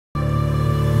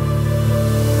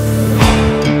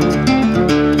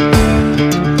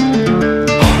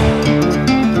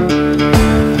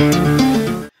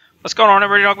going on,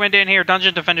 everybody? Dogman Dan here,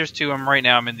 Dungeon Defenders 2. Right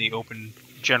now I'm in the open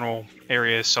general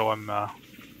area, so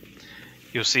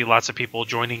you'll see lots of people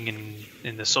joining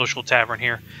in the social tavern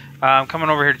here. I'm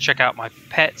coming over here to check out my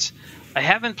pets. I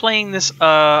have been playing this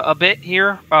a bit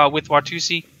here with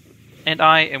Watusi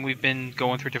and we've been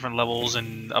going through different levels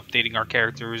and updating our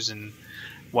characters and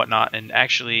whatnot. And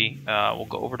actually, we'll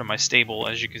go over to my stable.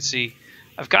 As you can see,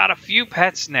 I've got a few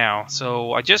pets now.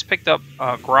 So I just picked up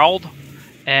Growled.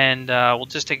 And we'll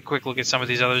just take a quick look at some of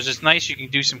these others. It's nice, you can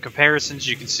do some comparisons.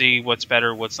 You can see what's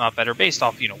better, what's not better, based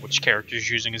off, which character's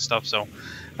using and stuff. So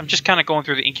I'm just kind of going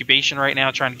through the incubation right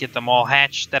now, trying to get them all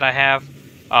hatched that I have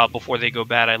before they go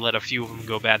bad. I let a few of them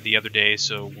go bad the other day,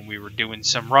 so when we were doing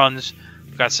some runs,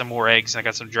 we got some more eggs, and I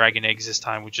got some dragon eggs this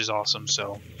time, which is awesome.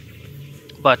 So,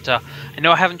 but I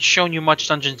know I haven't shown you much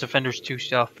Dungeon Defenders 2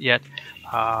 stuff yet.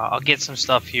 I'll get some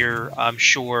stuff here, I'm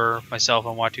sure, myself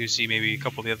and Watusi, maybe a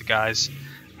couple of the other guys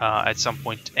at some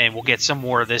point, and we'll get some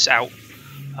more of this out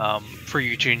for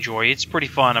you to enjoy. It's pretty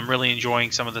fun. I'm really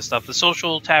enjoying some of the stuff. The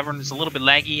social tavern is a little bit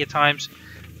laggy at times,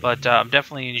 but I'm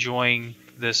definitely enjoying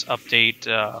this update.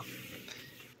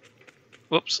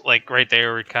 Whoops, like right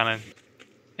there, it kind of,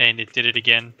 and it did it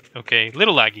again. Okay, a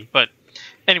little laggy, but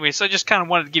anyway, so I just kind of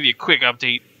wanted to give you a quick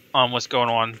update on what's going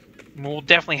on. We'll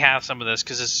definitely have some of this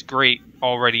because it's great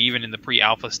already, even in the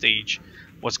pre-alpha stage,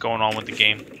 what's going on with the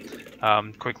game.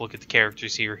 Quick look at the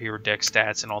characters here, hero deck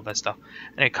stats, and all that stuff.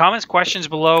 And comments, questions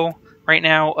below. Right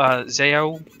now,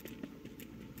 Zeo,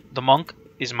 the monk,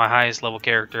 is my highest level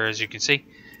character, as you can see.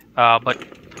 But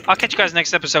I'll catch you guys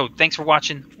next episode. Thanks for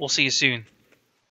watching. We'll see you soon.